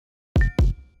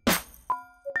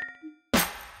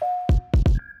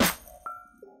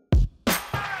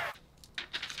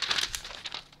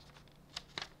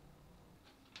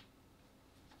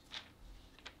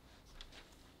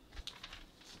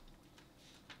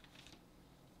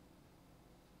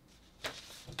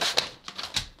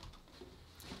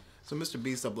So Mr.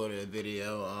 Beast uploaded a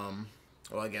video,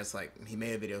 well I guess like he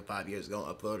made a video 5 years ago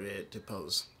and uploaded it to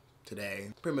post today.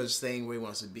 Pretty much saying where he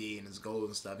wants to be and his goals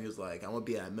and stuff. He was like, I want to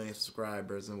be at 1 million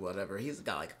subscribers and whatever. He's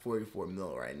got like 44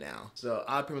 mil right now. So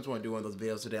I pretty much want to do one of those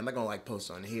videos today. I'm not going to like post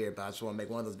on here, but I just want to make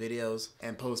one of those videos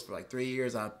and post for like 3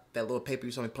 years. That little paper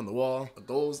you saw me put on the wall, a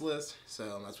goals list.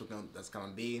 So that's going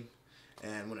to be.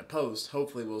 And when it posts,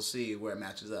 hopefully we'll see where it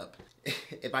matches up.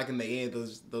 If I can make any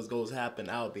of those goals happen,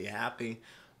 I'll be happy.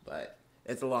 But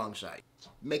it's a long shot.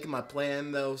 Making my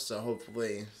plan though, so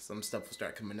hopefully some stuff will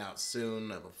start coming out soon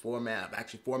of a format. I've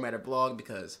actually formatted a vlog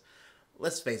because,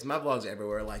 let's face it, my vlogs are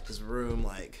everywhere. Like this room,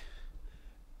 like,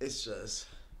 it's just,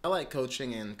 I like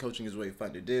coaching and coaching is really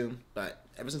fun to do. But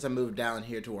ever since I moved down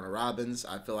here to Warner Robins,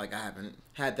 I feel like I haven't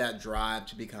had that drive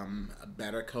to become a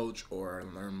better coach or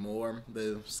learn more.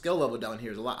 The skill level down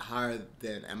here is a lot higher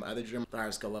than at my other gym, the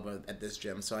higher skill level at this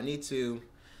gym. So I need to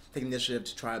take initiative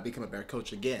to try to become a better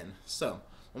coach again. So what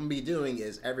I'm going to be doing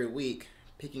is every week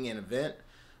picking an event,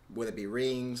 whether it be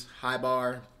rings, high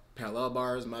bar, parallel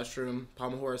bars, mushroom,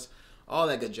 pommel horse, all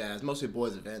that good jazz, mostly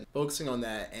boys event. Focusing on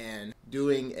that and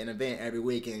doing an event every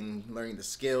week and learning the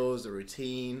skills, the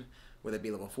routine, whether it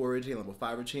be level 4 routine, level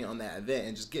 5 routine on that event,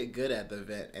 and just get good at the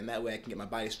event, and that way I can get my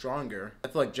body stronger. I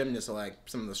feel like gymnasts are like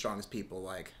some of the strongest people.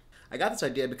 Like, I got this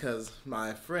idea because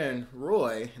my friend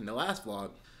Roy, in the last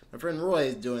vlog, my friend Roy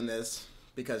is doing this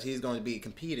because he's going to be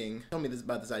competing. He told me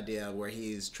about this idea where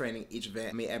he's training each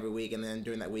event every week, and then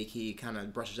during that week he kind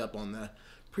of brushes up on the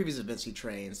previous events he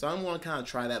trained. So I'm going to kind of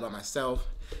try that by myself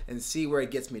and see where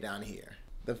it gets me down here.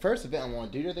 The first event I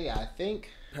want to do today, I think,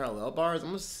 parallel bars.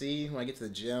 I'm going to see when I get to the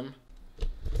gym.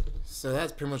 So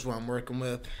that's pretty much what I'm working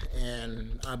with,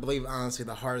 and I believe honestly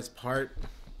the hardest part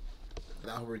of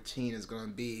that whole routine is going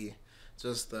to be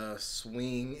just the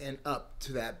swing and up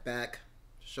to that back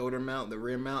shoulder mount, the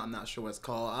rear mount. I'm not sure what it's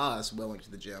called. I'll ask Will when I get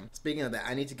to the gym. Speaking of that,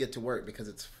 I need to get to work because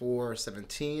it's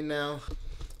 4:17 now.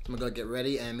 I'm gonna go get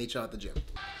ready and meet y'all at the gym.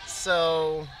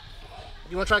 So,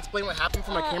 you wanna try to explain what happened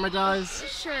for my camera dies?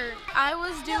 Sure. I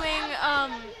was doing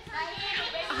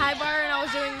high bar and I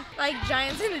was doing like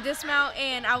giants in the dismount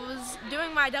and I was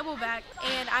doing my double back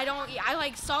and I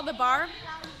like saw the bar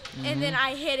and then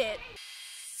I hit it.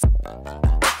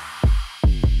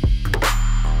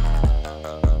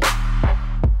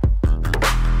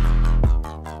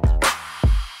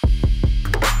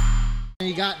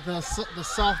 You got the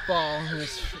softball.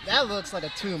 That looks like a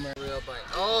tumor. Real bite.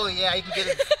 Oh yeah, you can get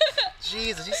it.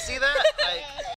 Jesus, you see that? Like,